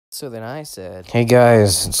So then I said, "Hey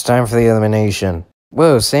guys, it's time for the elimination."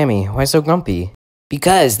 Whoa, Sammy, why so grumpy?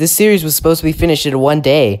 Because this series was supposed to be finished in one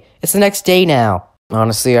day. It's the next day now.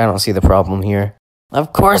 Honestly, I don't see the problem here.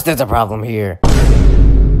 Of course there's a problem here.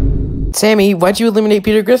 Sammy, why'd you eliminate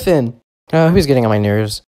Peter Griffin? Oh, he was getting on my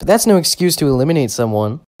nerves. But that's no excuse to eliminate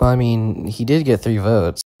someone. Well, I mean, he did get 3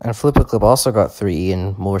 votes. And Flipperclip also got 3,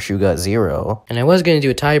 and Morshu got 0. And I was going to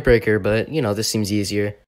do a tiebreaker, but, you know, this seems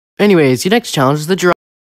easier. Anyways, your next challenge is the draw.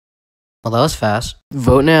 Well, that was fast.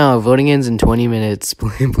 Vote now. Voting ends in 20 minutes.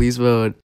 Please vote.